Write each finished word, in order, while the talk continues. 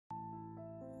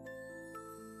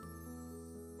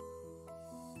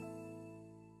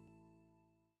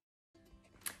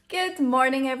Good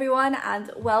morning everyone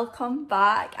and welcome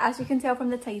back. As you can tell from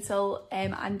the title,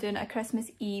 I'm doing a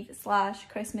Christmas Eve /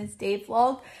 Christmas Day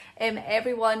vlog.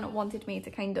 Everyone wanted me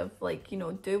to kind of like, you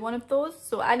know, do one of those.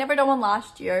 So I never done one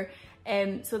last year,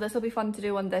 so this will be fun to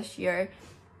do one this year.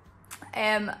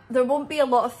 There won't be a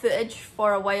lot of footage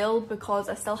for a while because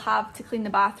I still have to clean the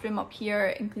bathroom up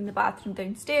here and clean the bathroom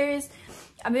downstairs.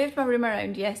 I moved my room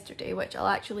around yesterday, which I'll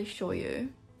actually show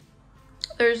you.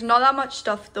 There's not that much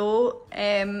stuff though,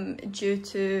 due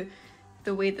to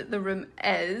the way that the room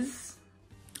is.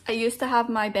 I used to have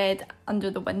my bed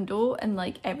under the window and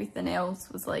like everything else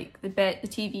was like the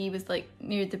TV was like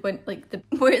near the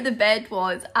where the bed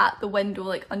was at the window,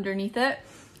 like underneath it.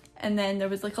 And then there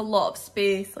was like a lot of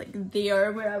space like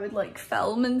there where I would like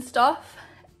film and stuff.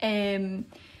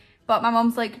 But my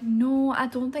mum's like, no, I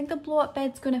don't think the blow up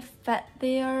bed's gonna fit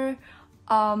there.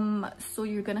 So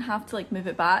you're gonna have to like move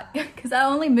it back, because I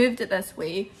only moved it this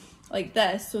way, like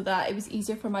this, so that it was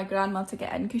easier for my grandma to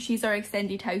get in, because she's our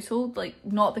extended household, like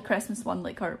not the Christmas one,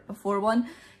 like our before one,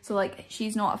 so like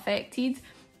she's not affected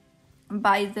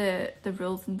by the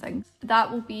rules and things.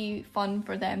 That will be fun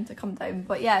for them to come down.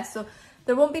 But yeah, so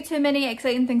there won't be too many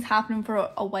exciting things happening for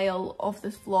a while of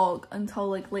this vlog until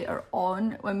like later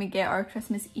on when we get our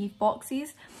Christmas Eve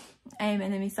boxes. And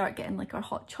then we start getting like our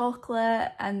hot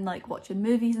chocolate and like watching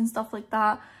movies and stuff like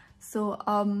that. So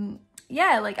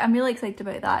yeah, like I'm really excited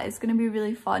about that. It's gonna be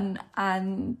really fun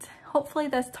and hopefully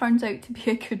this turns out to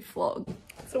be a good vlog.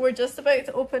 So we're just about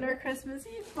to open our Christmas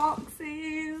Eve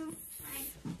boxes.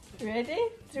 Ready?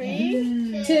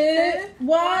 3, 2,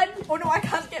 1. Oh no, I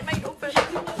can't get mine open.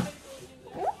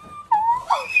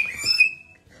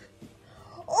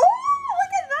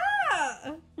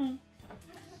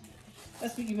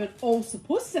 That's what you were all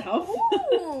supposed to have.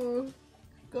 Ooh,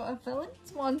 got a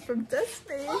villain's one from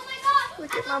Disney. Oh my god!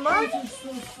 Look at my mum.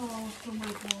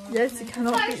 Yes, you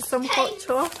cannot beat some hot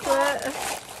chocolate.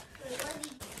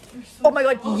 Oh my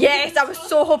god, yes! I was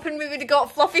so hoping we would have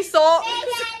got fluffy socks.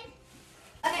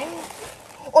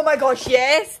 Oh my gosh,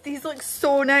 yes! These look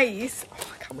so nice.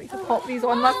 Oh, I can't wait to pop these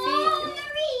on my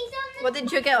feet. What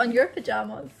did you get on your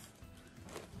pyjamas?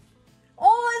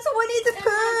 Oh, it's Winnie the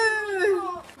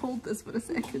Pooh! Hold this for a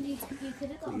second.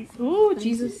 Oh,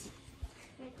 Jesus.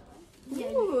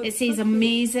 Ooh, It says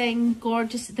amazing,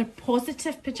 gorgeous. They're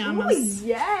positive pyjamas. Oh,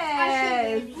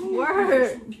 yes!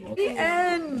 Work!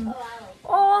 In!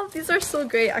 Oh, these are so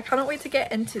great. I cannot wait to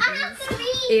get into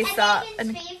these ASAP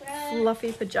and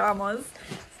fluffy pyjamas.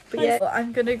 But yeah,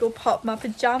 I'm gonna go pop my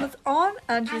pyjamas on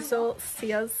and you will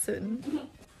see us soon.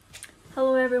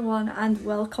 Hello everyone and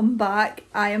welcome back.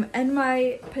 I am in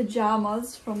my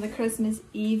pyjamas from the Christmas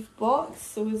Eve box.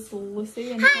 So is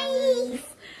Lucy and hers.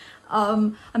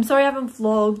 I'm sorry I haven't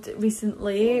vlogged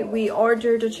recently. We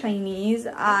ordered a Chinese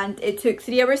and it took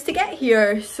 3 hours to get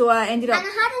here. So I ended up... And I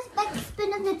had a big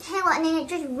spoon of Nutella and then it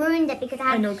just ruined it because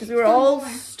I know, because we were all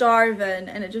starving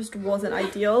and it just wasn't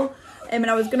ideal. And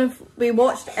we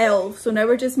watched Elf, so now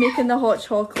we're just making the hot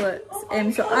chocolates.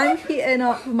 So I'm heating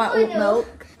up my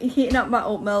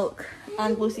oat milk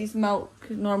and Lucy's milk,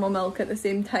 normal milk at the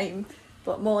same time.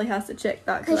 But Molly has to check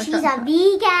that because she's a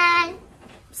vegan.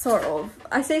 Sort of.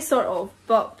 I say sort of,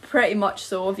 but pretty much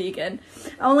so a vegan.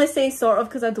 I only say sort of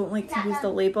because I don't like to use the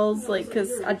labels, like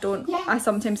because I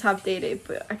sometimes have dairy,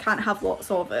 but I can't have lots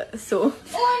of it. So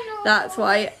that's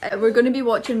why we're going to be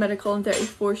watching Miracle on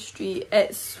 34th Street.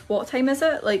 It's, what time is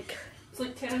it? Like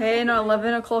 10 or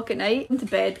 11 o'clock at night. I'm to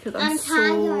bed because I'm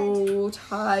so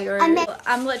tired.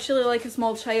 I'm literally like a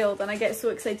small child and I get so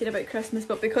excited about Christmas,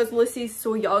 but because Lucy's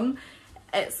so young,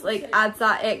 it's like adds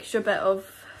that extra bit of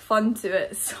fun to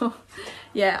it. So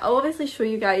yeah, I'll obviously show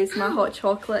you guys my hot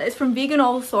chocolate. It's from Vegan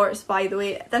All Sorts, by the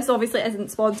way. This obviously isn't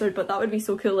sponsored, but that would be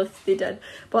so cool if they did.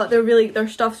 But their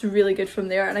stuff's really good from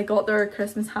there, and I got their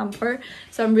Christmas hamper,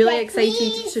 so I'm really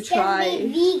excited to try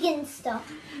vegan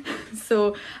stuff.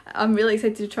 So I'm really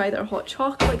excited to try their hot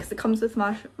chocolate because it comes with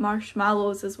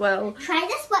marshmallows as well. Try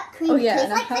this whipped cream. Oh yeah, it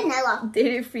tastes like vanilla.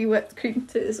 Dairy-free whipped cream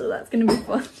too, so that's gonna be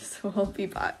fun. So I'll be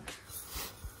back.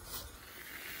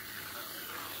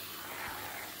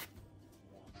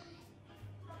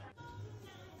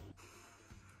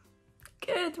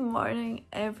 Good morning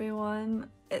everyone.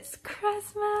 It's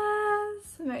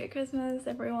Christmas! Merry Christmas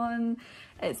everyone.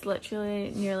 It's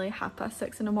literally nearly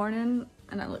 6:30 in the morning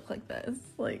and I look like this.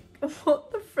 Like,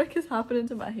 what the frick is happening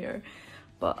to my hair?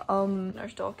 But our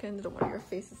stocking, I don't want your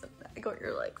faces up there. I got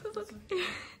your legs, it's okay.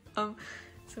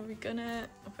 So we're gonna,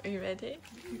 are you ready?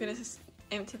 We're gonna just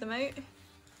empty them out.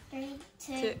 3,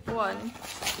 2, 1.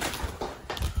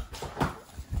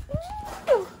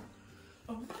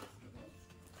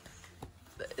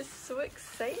 That is so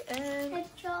exciting.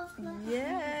 chocolate.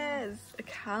 Yeah.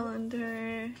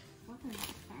 calendar.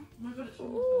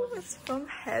 Oh, it's from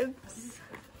Hibs.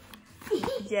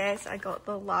 Yes, I got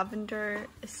the lavender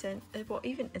what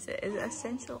even is it? Is it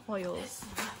essential oils?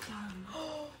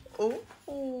 Oh.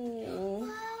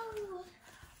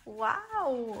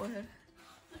 Wow.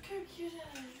 Look how cute it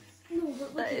is. No,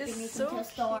 but That look, is so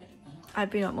cute. I've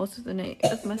been up most of the night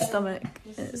with my stomach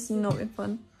and it's not been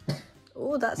fun.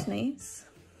 Oh, that's nice.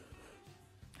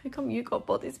 How come you got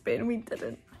body spray and we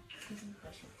didn't?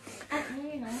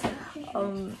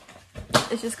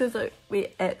 It's just because like we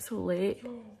ate so late.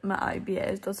 My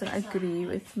IBS doesn't agree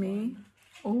with me.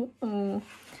 Oh,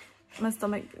 my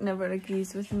stomach never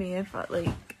agrees with me if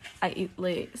I eat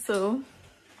late. So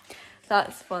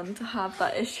that's fun to have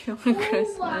that issue on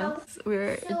Christmas. Wow.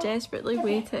 We're desperately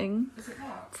waiting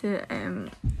to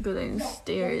go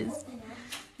downstairs.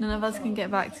 None of us can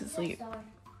get back to sleep.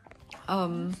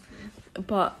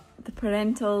 But the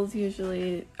parentals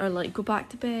usually are like, go back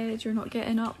to bed, you're not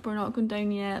getting up, we're not going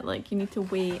down yet. Like, you need to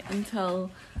wait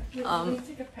until you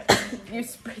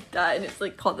sprayed that and it's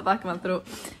like caught the back of my throat.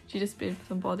 She just sprayed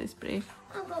some body spray.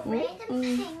 I've got red and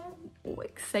pink. Oh,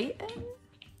 exciting.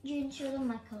 You can show them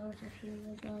my colours if you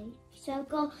would like. So I've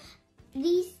got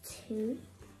these two.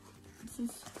 This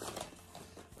is what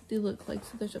they look like.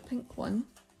 So there's a pink one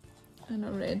and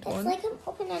a red one. It's like I'm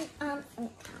opening an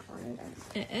calendar.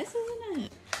 It is, isn't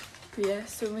it? But yeah,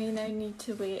 so we now need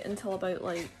to wait until about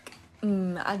like,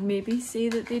 I'd maybe say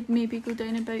that they'd maybe go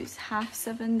down about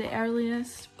 7:30 the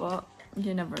earliest, but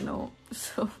you never know.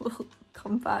 So we'll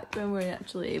come back when we're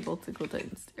actually able to go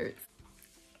downstairs.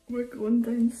 We're going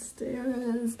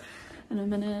downstairs in a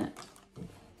minute.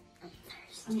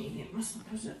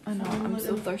 I know, I'm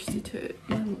so thirsty too.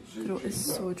 My throat is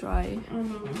so dry.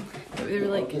 But they were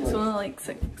like, it's only like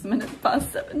 6 minutes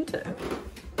past 7 too.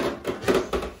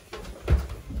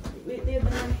 Wait there,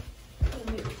 Banana.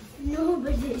 No,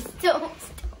 but stop.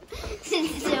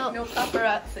 No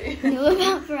paparazzi. No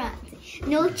paparazzi.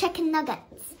 No chicken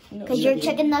nuggets. Because your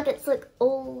chicken nuggets look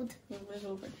old. Move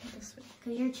over this way.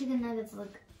 Because your chicken nuggets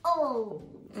look old.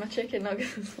 My chicken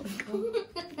nuggets look old.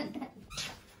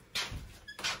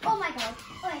 Oh my god.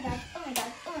 Oh my god. Oh my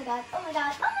god. Oh my god. Oh my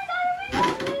god. Oh my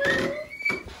god.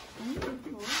 Oh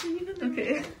my god.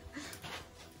 Okay.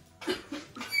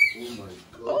 Oh my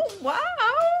god. Oh wow!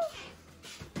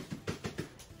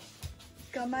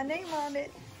 Got my name on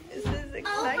it. This is exciting.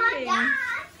 Oh my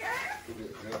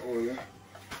god. Oh yeah.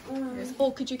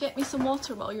 Oh, could you get me some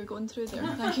water while you're going through there?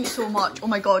 Thank you so much. Oh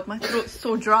my god, my throat's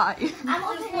so dry. I'm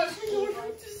opening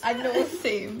it. I know,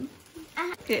 same.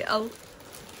 Okay,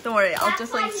 don't worry, I'll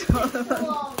just like swallow them.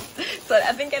 Sorry,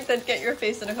 I think I did get your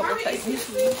face in a couple of times.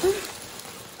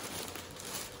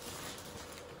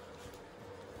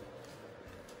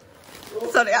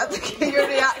 Sorry, I had to get your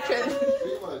reaction.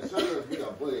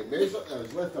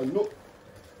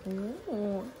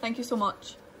 Oh, thank you so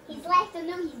much. He's left a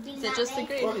note. He's been Is it just a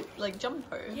great like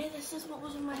jumper? Yeah, this is what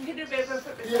was in my head.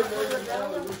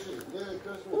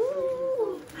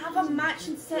 Have a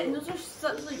matching set, and those are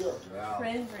such like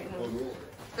trends right now.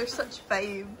 They're such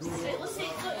vibes. Let's see,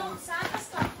 don't Santa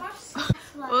stuff first.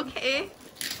 Okay.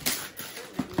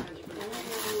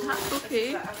 That's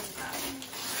okay.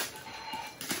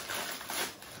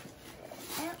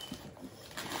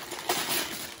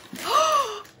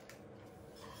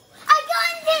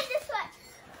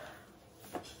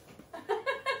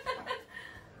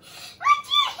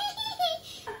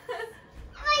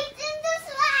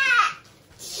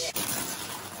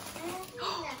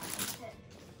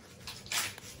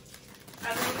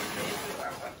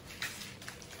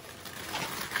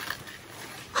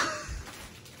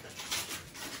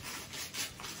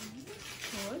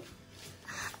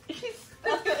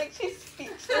 She's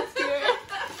speechless here.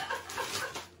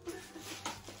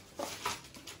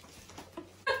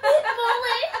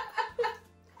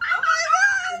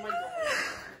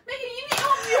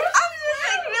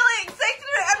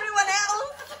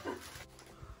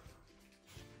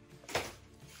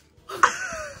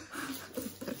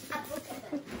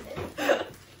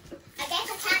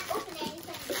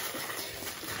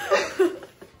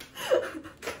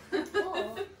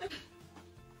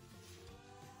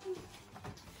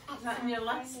 Your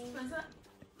list, is it?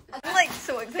 I'm like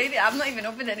so excited. I'm not even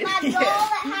opening it My doll yet.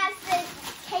 that has this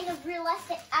kind of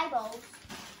realistic eyeballs.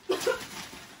 Never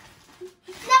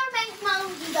mind my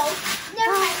own G-doll.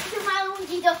 Never mind to my own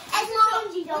G-doll. It's my own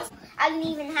G-doll. I don't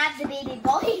even have the baby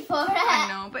boy for it. I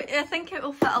know, but I think it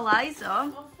will fit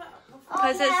Eliza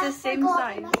because it's the same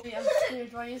size.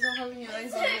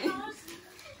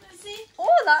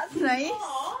 Oh, that's nice.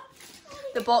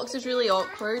 The box is really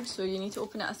awkward, so you need to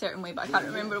open it a certain way, but I can't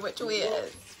remember which way it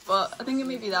is. But I think it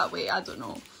may be that way, I don't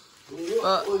know.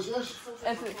 But What is this?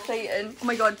 it's exciting. Oh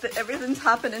my god, everything's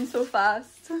happening so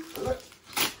fast. Is it?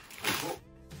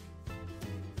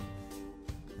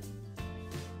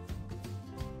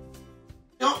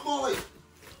 Up, Molly!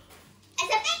 It's a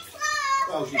big sloth.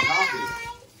 Oh, she's happy.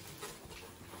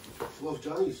 Love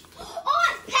Johnny's.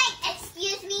 Oh, it's pink.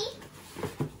 Excuse me.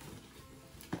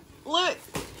 Look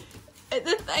at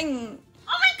the thing. Oh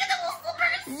my god, the wolf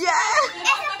burst. Yeah. It's a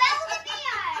velvet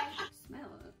bear. Smell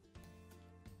it.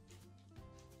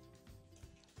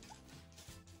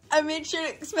 I made sure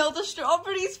it smelled the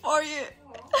strawberries for you.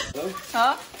 No?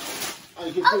 Huh? Oh,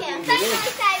 you can put Okay, it I'm in trying there. to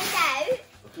out.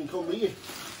 I can come with you.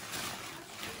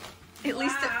 At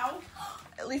least Wow.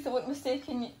 at least I won't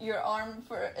mistaken your arm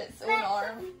for its own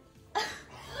arm. Look,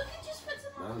 it just puts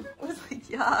them on. Man, I was like,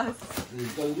 yes.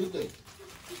 you've done good then. Yeah,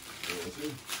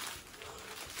 see?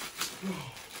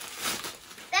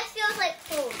 That feels like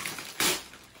food.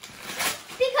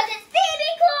 Because it's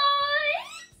baby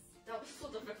clothes. That was so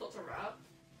difficult to wrap.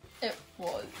 It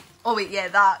was. Oh wait, yeah,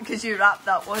 that, because you wrapped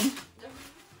that one.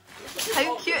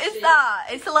 How cute is that?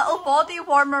 It's a little body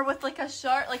warmer with like a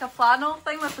shirt, like a flannel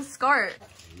thing with a skirt.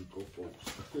 You go, folks.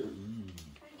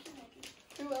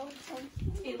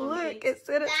 Look, it's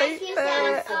in its Thank you,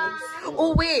 outfit. Santa.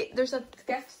 Oh wait, there's a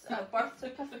gift, a birth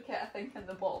certificate I think in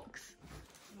the box.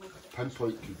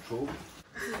 Pinpoint control.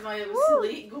 This is why I was so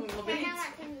late going to Okay, bed. now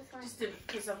that thing is gone. Just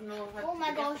because I've no had Oh my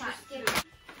to gosh, get back it's through.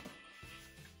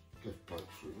 Gift bags.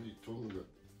 What are you talking about?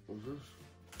 What's this?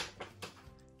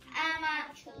 I'm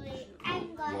actually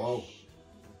English. Wow.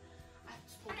 I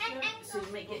spoke to her, so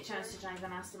you might get a chance to drive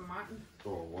an Aston Martin.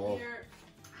 Oh, wow. You're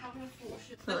having a photo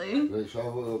shoot. Really? Right, so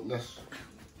I'll open this.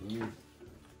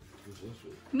 What's this?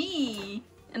 Me.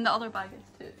 And the other bag is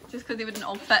too. Just because they wouldn't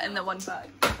all fit in the one bag.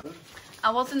 I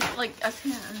wasn't like, I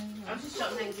couldn't. I was just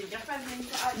shutting things in different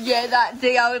things. Yeah, that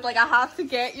day I was like, I have to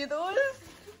get you those.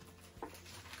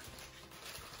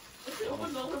 If you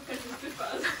opened all her presents too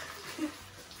fast.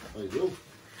 There you go.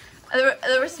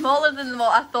 They were smaller than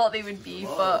what I thought they would be,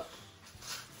 but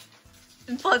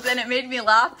plus then it made me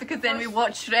laugh because then we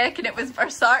watched Shrek and it was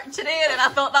Versace today and I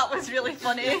thought that was really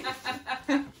funny.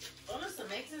 Honestly,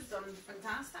 Megs has done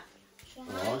fantastic.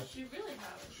 Aye. She really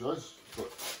has. She has. But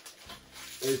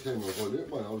every time we're going out,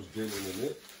 man, I was getting in the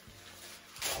net.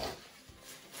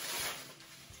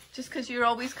 Just because you're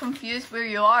always confused where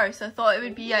you are, so I thought it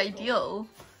would be ideal.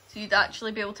 So you'd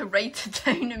actually be able to write it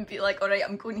down and be like, alright,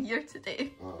 I'm going here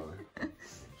today. Aye. So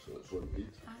that's what it is.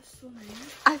 That's so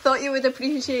nice. I thought you would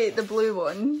appreciate the blue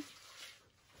one.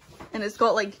 And it's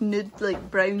got like nude,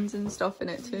 like browns and stuff in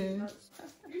it too.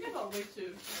 You get all the way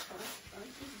to.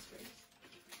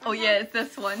 Oh yeah, it's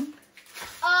this one.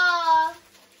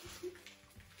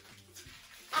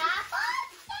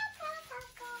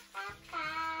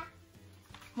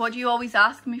 What do you always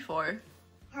ask me for?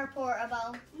 Her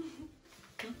portable.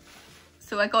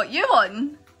 So I got you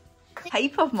one. What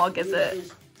type of mug is it?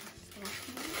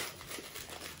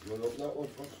 You want to open that one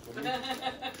first?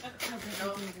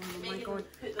 Oh my god.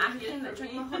 I can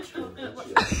drink my hot chocolate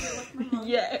with my mum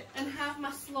Yeah. and have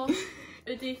my sloth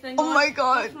Udi thing. Oh on my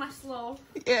god. with my sloth.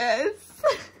 Yes.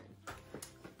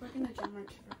 We're gonna jam right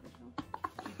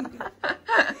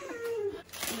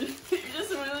You're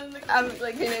just ruining the I'm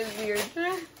like, it is weird.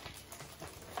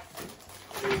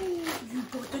 You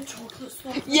got the chocolate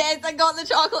sloth. Yes, I got the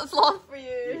chocolate sloth for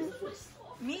you.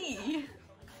 Me.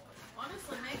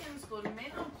 Honestly, Megan's going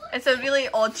mental. It's a really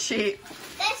odd shape.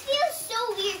 This feels so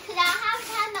weird because I haven't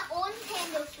had my own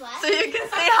Nintendo Switch. So you can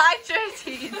stay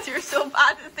hydrated. You're so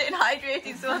bad at staying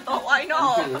hydrated, so I thought, why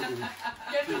not?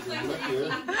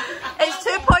 It's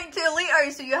 2.2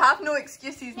 litres, so you have no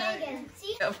excuses now. Megan,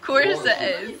 see? Of course it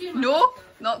is. No,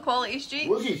 not Quality Street.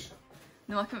 What's these?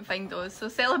 No, I couldn't find those. So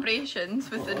Celebrations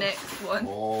was the next one.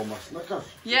 Oh, my Snickers.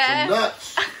 Yeah. Some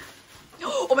nuts.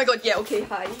 Oh my god, yeah, okay,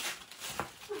 hi.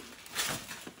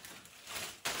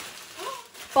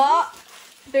 But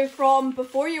they're from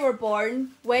before you were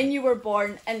born, when you were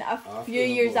born, and a few you were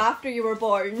years born. after you were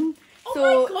born. Oh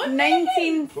So my God,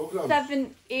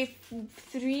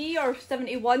 1973 or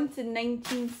 71 to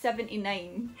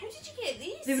 1979. How did you get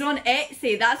these? They were on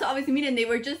Etsy, that's what I was meaning. They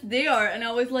were just there, and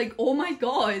I was like, oh my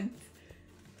god.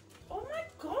 Oh my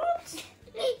god.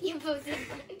 You both did.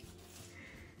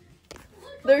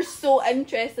 They're so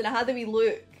interesting. I had a wee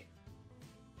look.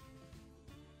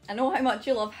 I know how much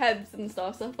you love Hibs and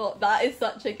stuff, so I thought that is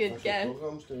such a good That's your gift.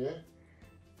 programs to you.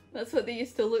 That's what they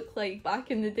used to look like back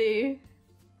in the day.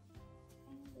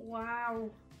 Wow.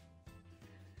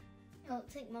 Oh,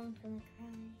 it's like Mum's gonna cry.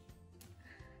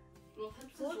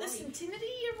 Well, the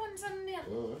centenary year one's in there.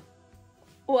 Oh,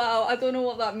 Wow, I don't know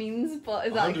what that means, but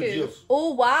is that 100 good? years.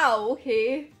 Oh wow,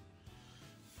 okay.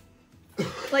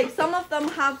 Like some of them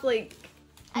have like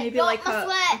maybe like dropped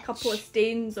my a Switch. couple of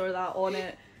stains or that on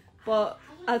it, but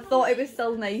I thought it was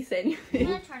still nice anyway. I'm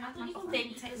gonna turn off my phone.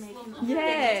 Authentic Megan.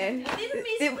 Yeah.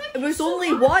 It was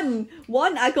only one.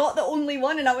 I got the only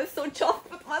one and I was so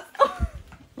chuffed with myself.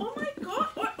 Oh my god,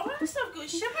 honestly, I've got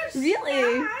shivers.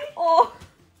 Really? Hi. Oh,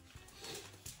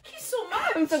 Thank you so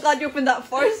much. I'm so glad you opened that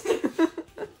first.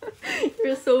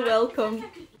 You're so welcome.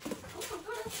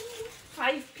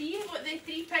 5p, what they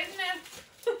 £3 now?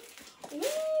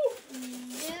 Ooh.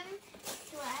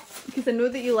 Because I know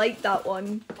that you like that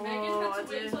one. Megan Oh, had I to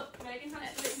wait do. until Megan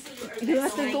had to wait until you were out. You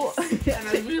have to go. And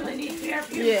I really need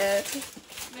perfume. Yeah.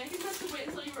 Megan had to wait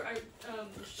until you were out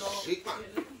the shop. Shake back.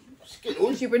 Yeah. Skittle.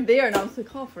 Because you were there and I was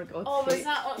like, oh, for God's Oh, was sake.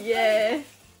 that on? Yeah.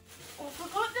 Oh, I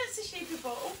forgot that's the shape of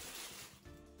bottle.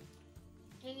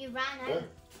 And you ran Yeah. out.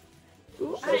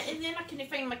 Ooh. And then I couldn't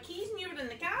find my keys and you were in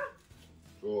the car.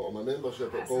 So I'm a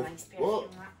membership at That's a golf. nice perfume, What?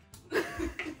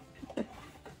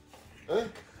 Eh?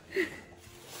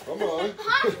 Come on.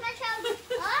 Hot Michelle.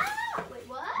 Ah, wait,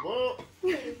 what? What?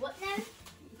 Wait, what now?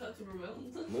 That's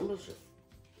overwhelmed. Membership.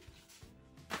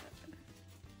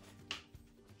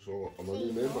 So I'm a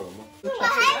new member, am I? But how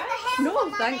the hell No,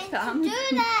 am I thanks meant to to Amazon.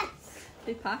 do this?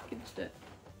 They packaged it.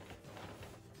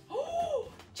 Oh,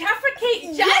 Jaffa cake.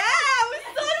 Yeah, I was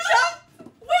so chuffed.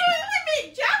 Where did they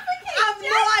make Jaffa cake? I have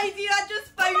no idea, I just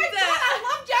Oh found my it. god, I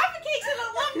love Jaffa cakes and I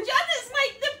love gin. It's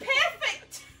like the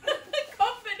perfect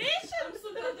combination. I'm so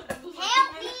glad that was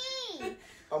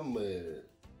Help me!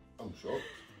 I'm shocked.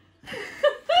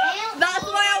 Help That's me.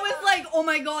 why I was like, oh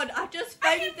my god, I just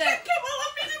I found can it. drink it while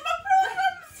I'm reading my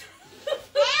programs.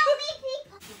 Help me,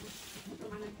 people.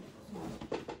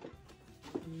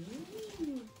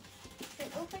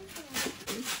 It's open for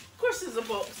me. Of course there's a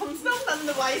box. I'm still none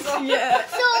the wiser. Yeah.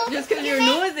 So, Just because you're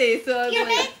nosy, so I was you're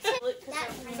like, meant to. Look,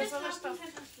 'cause there's other stuff.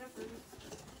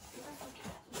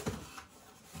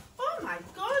 Oh my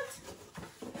god.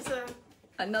 It's a...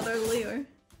 another layer.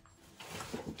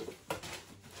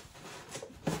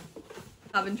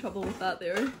 Having trouble with that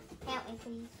there. Help me,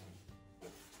 please.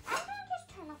 I'm gonna just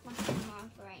turn off my camera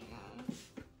for right now.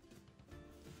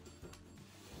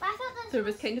 But I thought this There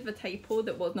was kind of a typo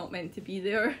that was not meant to be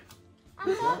there.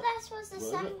 I thought this was the What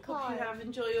is SIM it? Hope card. you have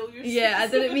enjoy all your Yeah, I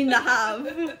didn't mean to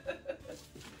have.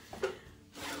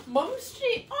 Mum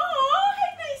Street. Oh,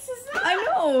 how nice is that? I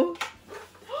know.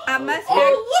 I miss Oh,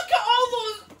 her. look at all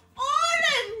those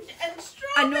orange and I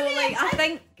strawberry. know, like, I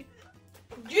think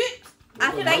Jute. I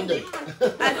think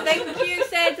think you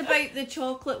said about the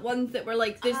chocolate ones that were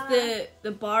like just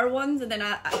the bar ones, and then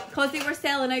I because they were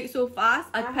selling out so fast,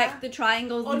 I picked the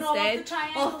triangles Oh no, I love instead. the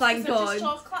triangles. Oh, thank 'cause they're just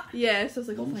God. chocolate. Yeah, so I was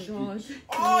like, oh my Mum god.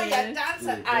 Oh Yeah. yeah, that's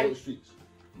it. Aye. Streets.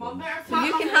 Mum better So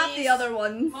you can have the other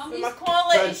ones. Mum From needs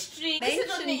Macaulay Guys. Street. This is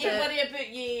don't need to Mentioned it. worry about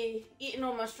you eating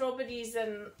all my strawberries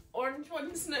and orange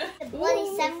ones now. The bloody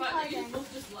Ooh. the SIM fact card that you in.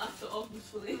 both just laughed it off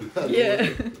fully. Yeah.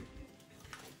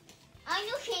 I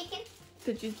know shaking.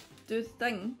 Did you do the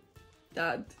thing,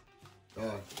 Dad?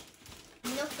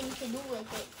 Nothing to do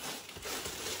with it.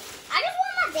 I just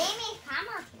want my baby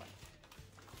camera to work.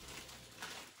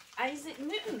 Isaac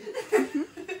Newton.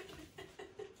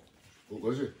 What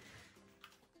was it?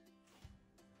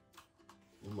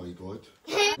 Oh my god.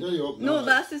 Yeah, you're up No,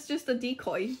 now. this is just a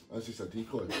decoy. That's just a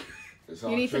decoy. It's You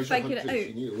need to treasure figure it hunt that out.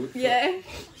 You need to look for. Yeah.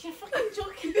 You're fucking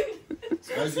joking.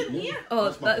 Isaac in Newton. here? Oh,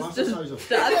 That's my that's just plasticizer.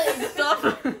 Dad's stuff.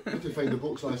 I had to find the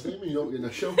box last night when you're not getting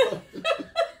a shower.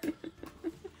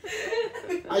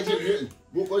 Isaac Newton.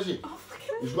 What was he? Oh,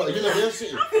 fucking He's got a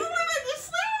university. I fell in the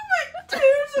sleep about 2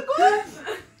 years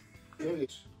ago. There he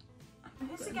is.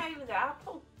 Who's the guy with the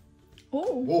apple?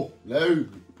 Oh, Whoa, now.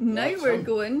 now That's we're him.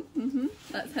 going.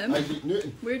 That's him. Isaac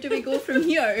Newton. Where do we go from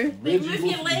here? Where do you Move go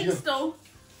your from legs here? though.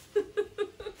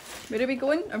 Where are we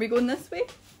going? Are we going this way?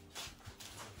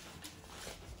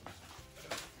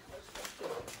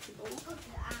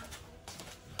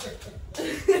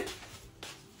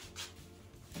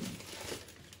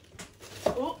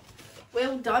 Oh,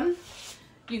 well done.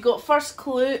 You got first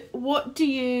clue. What do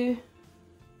you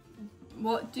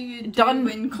What do you do done?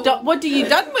 when cold? What do you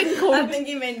done when I cold? think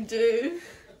you meant do.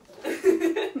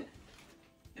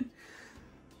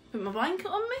 Put my blanket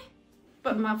on me.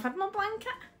 But I've had my blanket.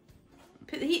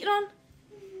 Put the heater on.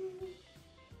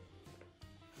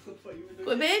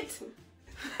 Go to bed.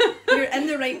 You're in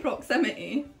the right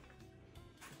proximity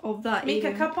of that Make a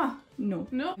area. cuppa. No.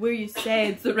 No. Where you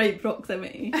said the right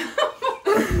proximity.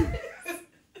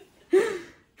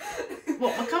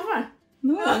 What, my cover?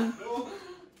 No.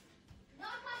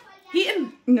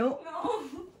 Heating. No. No.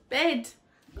 Bed.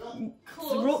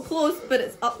 It's close, but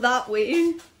it's up that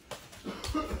way.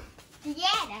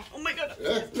 Yeah. Oh my god.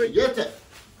 Yeah, you get it.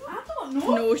 I don't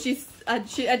know. No,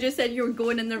 I just said you were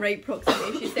going in the right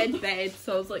proximity. She said bed,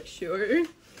 so I was like, sure.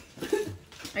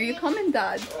 Are you coming,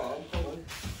 Dad? Oh, I'm coming.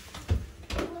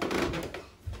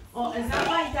 Oh, is that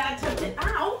why Dad took it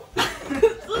out?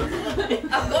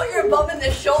 I've got your bum in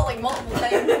the shot like multiple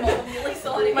times, Mum. I'm really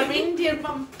sorry. My reindeer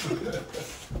bum.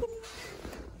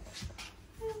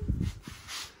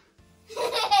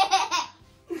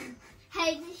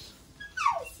 Hey,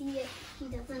 see it. He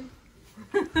doesn't.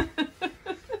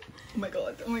 Oh my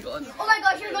god, oh my god. Oh my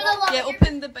gosh, you're gonna love Yeah, your...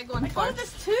 open the big one Oh, first.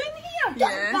 there's two in here. Don't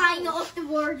Yeah. bang it off the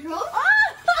wardrobe.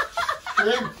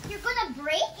 Ken. You're gonna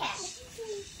break it.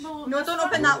 No, No, don't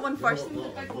open that one first.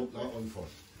 No, I broke that one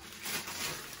first.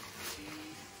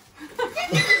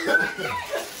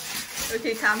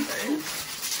 Okay, calm down.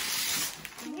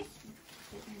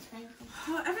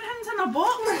 Oh, everything's in a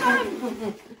box,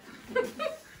 man.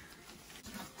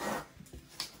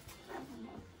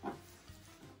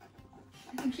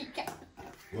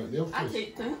 Right, nail I please.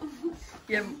 take it.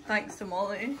 Yeah, thanks to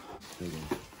Molly.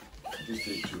 Just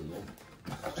take too long.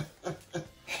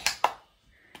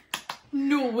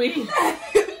 No way. That's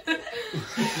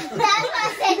why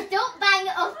I said don't bang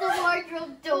it off the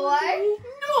wardrobe door.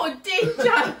 No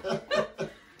danger.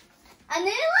 A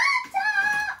new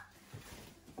laptop!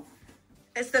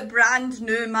 It's the brand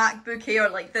new MacBook Air,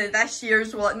 like this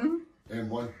year's one.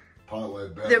 M1, partly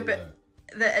better They're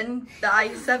than the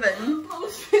i7.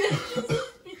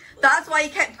 That's why he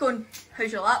kept going,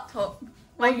 how's your laptop? Oh,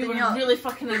 Winding you were you up. really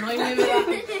fucking annoying me with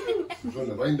that. I'm going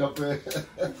to wind up there.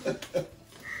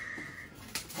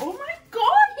 Oh my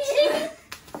god.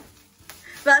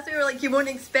 That's why we were like, you won't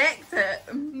expect it.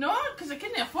 No, because I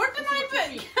couldn't afford the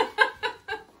MacBook.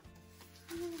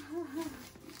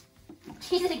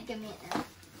 She's like, give me it now.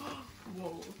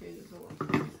 Whoa, okay, there's a lot.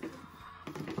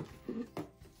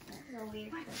 That's so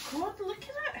weird. God, look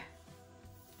at it.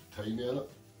 Tiny in it.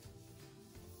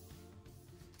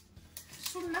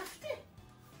 So nifty.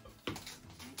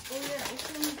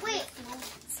 Wait.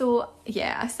 So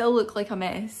yeah, I still look like a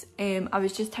mess. I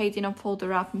was just tidying up all the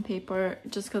wrapping paper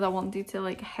just because I wanted to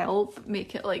like help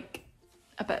make it like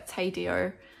a bit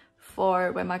tidier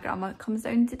for when my grandma comes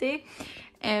down today.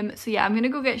 So yeah, I'm gonna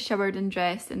go get showered and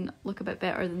dressed and look a bit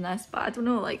better than this, but I don't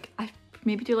know, like I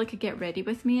maybe do like a get ready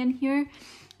with me in here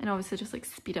and obviously just like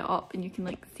speed it up and you can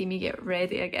like see me get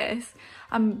ready, I guess.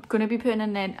 I'm gonna be putting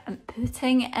in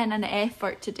an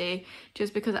effort today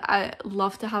just because I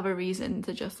love to have a reason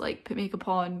to just like put makeup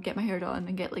on, get my hair done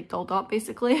and get like dolled up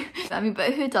basically. I mean,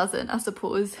 but who doesn't, I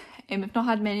suppose. I've not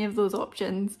had many of those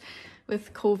options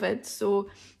with COVID,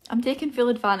 so I'm taking full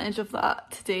advantage of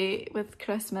that today with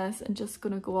Christmas and just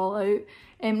gonna go all out.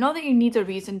 Not that you need a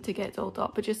reason to get dolled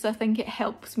up, but just I think it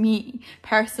helps me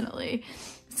personally.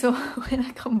 So when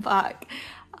I come back,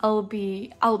 I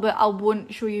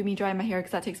won't show you me drying my hair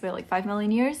because that takes about like 5 million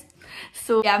years.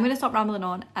 So yeah, I'm gonna stop rambling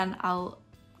on and I'll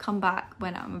come back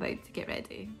when I'm about to get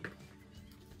ready.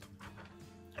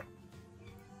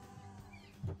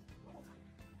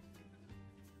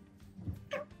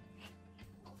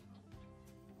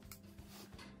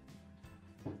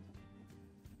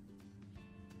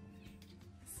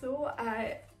 So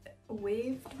I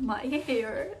waved my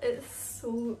hair. It's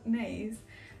so nice.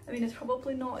 I mean, it's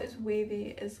probably not as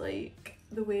wavy as like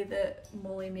the way that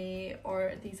Molly May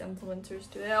or these influencers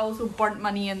do it. I also burnt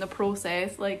my knee in the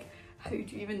process. Like, how do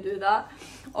you even do that?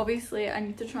 Obviously, I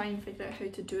need to try and figure out how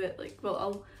to do it. Like, well,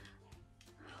 I'll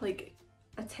like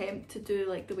attempt to do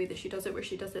like the way that she does it, where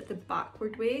she does it the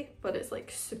backward way, but it's like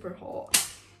super hot.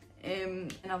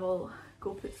 And I will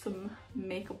go put some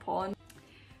makeup on.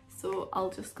 So I'll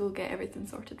just go get everything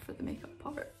sorted for the makeup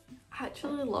part. I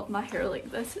actually love my hair like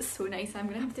this. It's so nice. I'm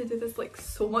gonna have to do this like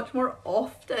so much more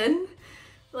often.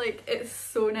 Like, it's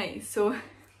so nice. So I'm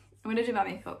gonna do my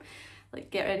makeup, like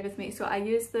get ready with me. So I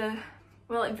use the,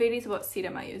 well, it varies what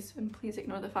serum I use, and please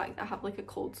ignore the fact that I have like a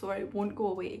cold sore. It won't go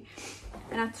away.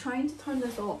 And I'm trying to turn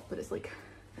this off, but it's like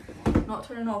not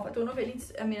turning off. I don't know if it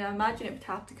needs, I mean, I imagine it would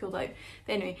have to cool down.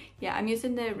 But anyway, yeah, I'm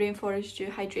using the Rainforest Dew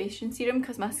Hydration Serum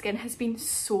because my skin has been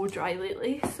so dry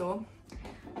lately. So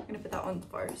I'm gonna put that on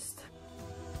first.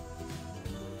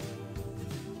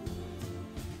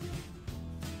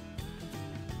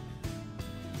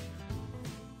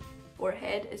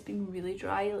 Forehead has been really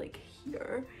dry, like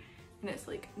here, and it's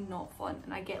like not fun.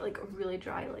 And I get like really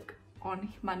dry like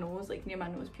on my nose, like near my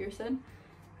nose piercing,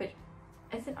 which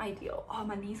isn't ideal. Oh,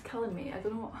 my knee's killing me. I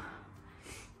don't know.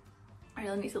 I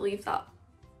really need to leave that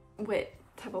wet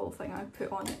towel thing I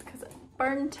put on it because it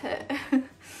burnt it.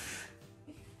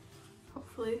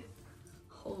 Hopefully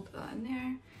hold that in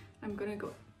there. I'm gonna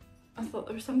go, I thought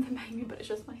there was something behind me, but it's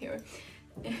just my hair.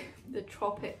 The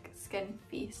Tropic Skin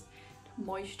Face to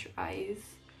moisturise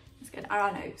the skin. I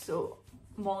ran out, so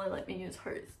Molly let me use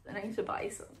hers and I need to buy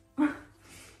some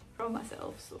from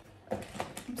myself, so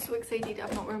I'm so excited.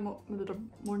 I've not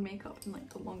worn makeup in like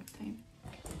the longest time.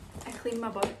 I cleaned my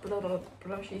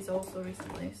brushes also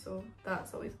recently, so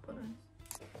that's always a bonus.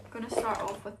 I'm going to start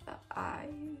off with the eyes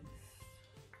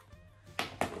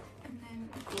and then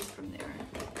go from there.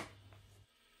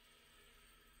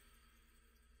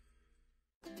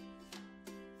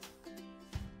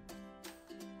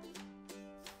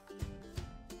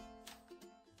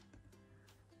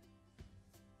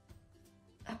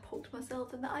 I poked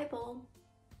myself in the eyeball.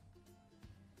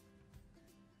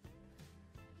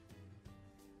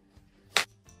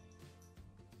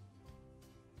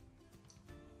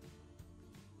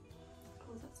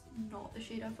 Oh, that's not the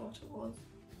shade I thought it was.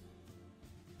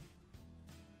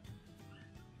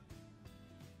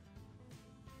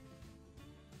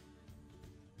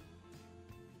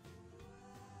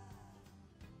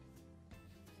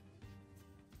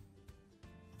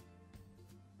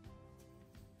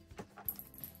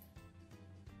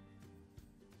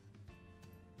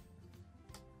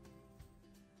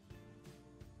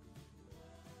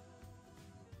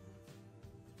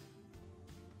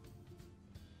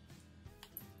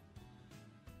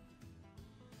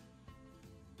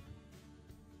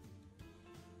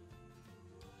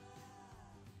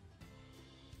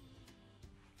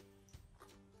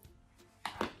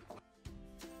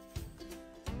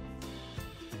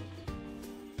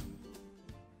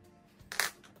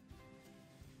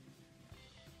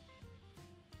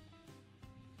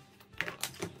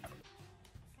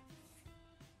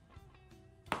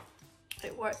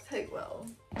 It worked out well.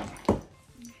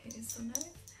 Okay, so now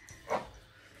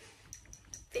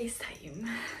FaceTime.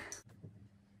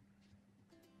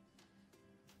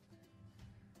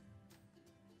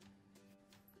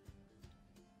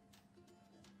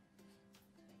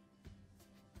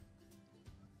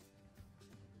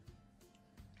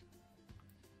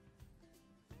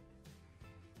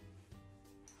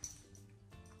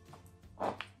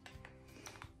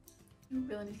 I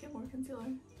really need to get more concealer.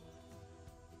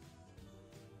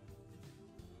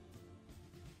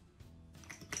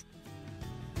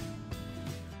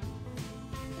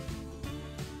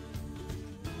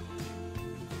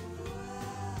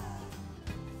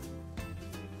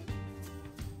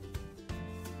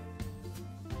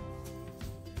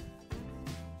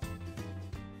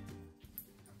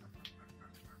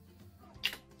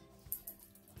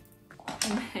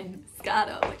 And then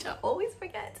mascara, which I always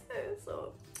forget to do,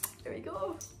 so here we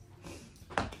go.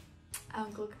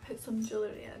 I'm going to put some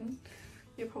jewellery in.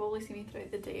 You'll probably see me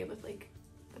throughout the day with like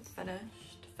the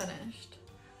finished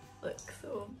look,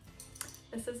 so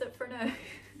this is it for now.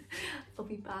 I'll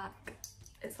be back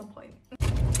at some point.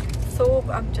 So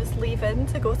I'm just leaving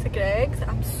to go to Greg's.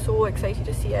 I'm so excited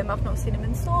to see him. I've not seen him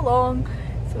in so long,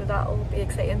 so that'll be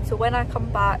exciting. So when I come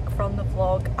back from the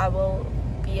vlog, I will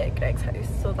be at Greg's house,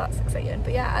 so that's exciting.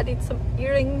 But yeah, I added some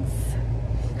earrings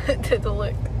to the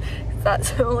look, because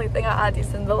that's the only thing I added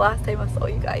since the last time I saw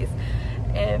you guys.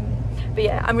 But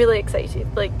yeah, I'm really excited.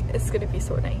 Like, it's gonna be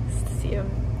so nice to see him.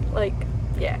 Like,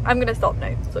 yeah, I'm gonna stop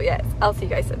now. So yeah, I'll see you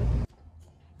guys soon.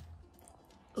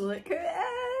 Look who it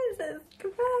is! It's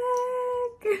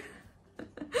Greg!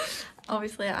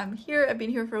 Obviously I'm here, I've been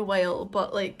here for a while,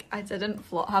 but like I haven't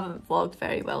vlogged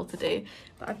very well today,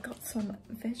 but I've got some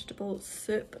vegetable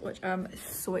soup which I'm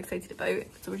so excited about.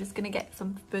 So we're just gonna get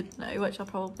some food now, which I'll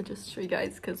probably just show you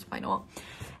guys because why not.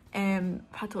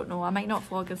 I don't know, I might not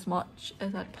vlog as much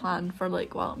as I'd planned for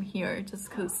like while I'm here, just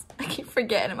because I keep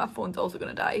forgetting and my phone's also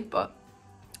gonna die. But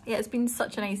yeah, it's been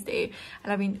such a nice day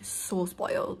and I've been so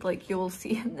spoiled. Like, you will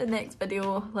see in the next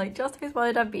video like just how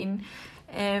spoiled I've been.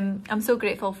 I'm so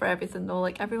grateful for everything though.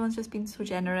 Like, everyone's just been so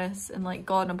generous and like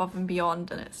gone above and beyond,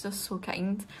 and it's just so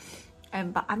kind.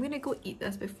 But I'm gonna go eat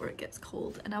this before it gets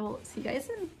cold, and I will see you guys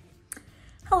soon.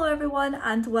 Hello everyone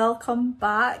and welcome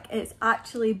back. It's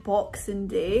actually Boxing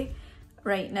Day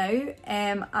right now.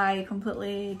 I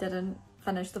completely didn't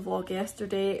finish the vlog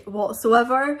yesterday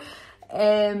whatsoever.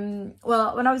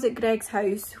 Well, when I was at Greg's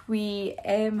house, we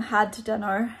had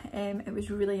dinner. It was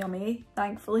really yummy,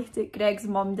 thankfully. To Greg's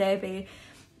mum, Debbie,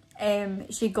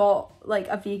 she got like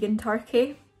a vegan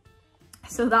turkey,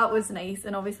 so that was nice,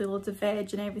 and obviously loads of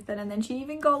veg and everything. And then she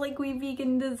even got like wee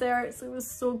vegan desserts. It was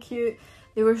so cute.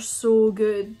 They were so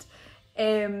good.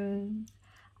 And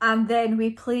then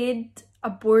we played a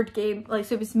board game. Like,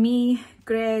 so it was me,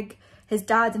 Greg, his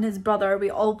dad and his brother. We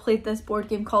all played this board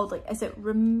game called, like, is it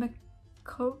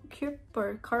Cube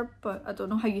or Carp? I don't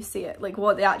know how you say it, like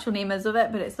what the actual name is of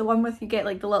it, but it's the one with you get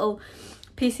like the little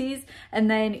pieces, and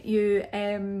then you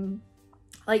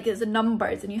like, it's the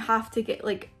numbers, and you have to get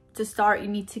like to start you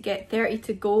need to get 30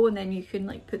 to go, and then you can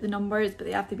like put the numbers, but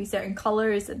they have to be certain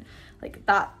colours and like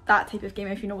that type of game,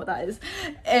 if you know what that is.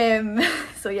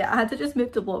 So yeah, I had to just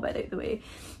move the blow bed out the way.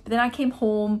 But then I came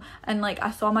home and like I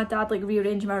saw my dad like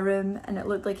rearrange my room, and it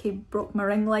looked like he broke my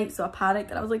ring light, so I panicked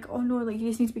and I was like, oh no, like you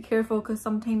just need to be careful because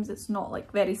sometimes it's not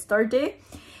like very sturdy.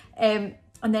 And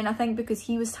then I think because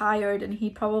he was tired and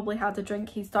he probably had a drink,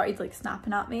 he started like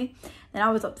snapping at me, and I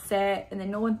was upset, and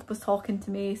then no one was talking to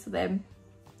me, so then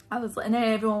I was like, and then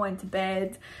everyone went to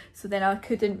bed, so then I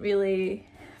couldn't really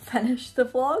finish the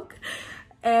vlog.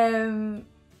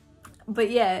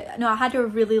 But yeah, no, I had a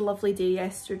really lovely day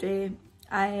yesterday.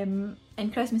 And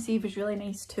Christmas Eve was really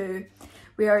nice too.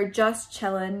 We are just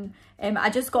chilling. I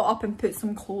just got up and put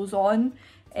some clothes on,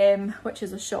 which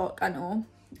is a shock, I know.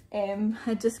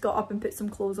 I just got up and put some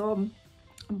clothes on,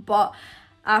 but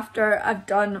after I've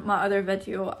done my other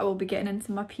video, I will be getting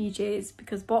into my PJs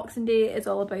because Boxing Day is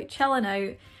all about chilling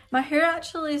out. My hair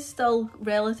actually is still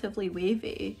relatively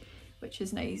wavy, which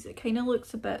is nice. It kind of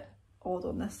looks a bit odd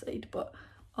on this side, but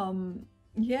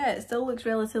yeah, it still looks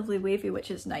relatively wavy,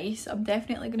 which is nice. I'm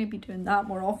definitely going to be doing that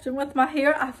more often with my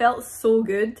hair. I felt so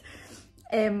good,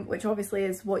 which obviously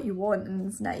is what you want and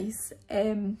is nice.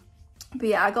 But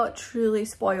yeah, I got truly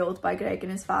spoiled by Greg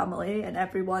and his family and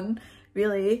everyone,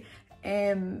 really.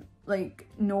 Like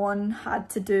no one had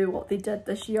to do what they did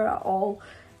this year at all.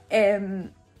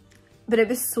 But it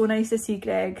was so nice to see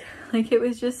Greg. Like it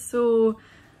was just so...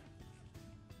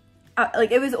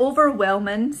 like it was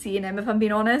overwhelming seeing him, if I'm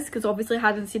being honest, because obviously I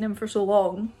hadn't seen him for so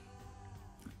long.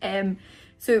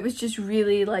 So it was just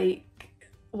really like,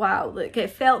 wow, like it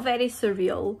felt very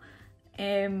surreal.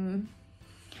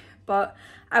 But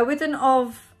I wouldn't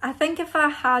have, I think if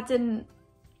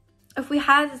we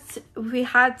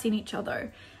had seen each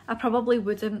other, I probably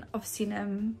wouldn't have seen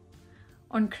him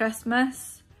on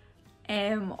Christmas.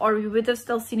 Or we would have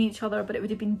still seen each other, but it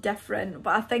would have been different.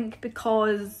 But I think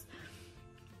because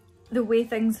the way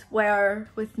things were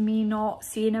with me not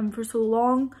seeing him for so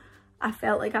long, I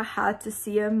felt like I had to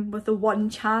see him with the one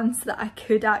chance that I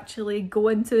could actually go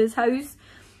into his house.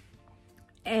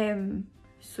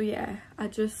 So yeah,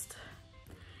 it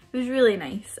was really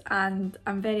nice, and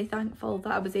I'm very thankful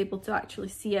that I was able to actually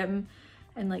see him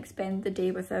and like spend the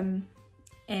day with him.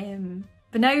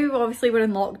 But now obviously we're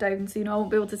in lockdown, so you know I won't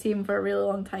be able to see him for a really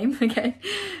long time again.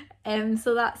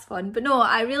 So that's fun. But no,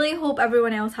 I really hope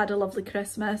everyone else had a lovely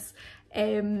Christmas,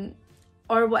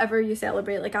 or whatever you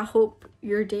celebrate. Like I hope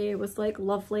your day was like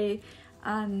lovely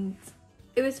and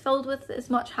it was filled with as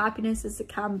much happiness as it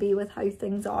can be with how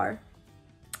things are.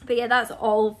 But yeah, that's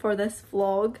all for this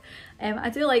vlog. I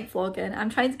do like vlogging. I'm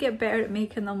trying to get better at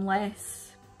making them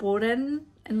less boring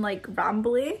and like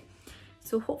rambly,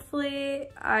 so hopefully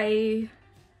I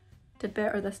did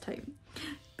better this time.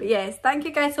 But yes, thank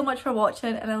you guys so much for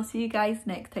watching, and I'll see you guys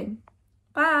next time.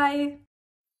 Bye!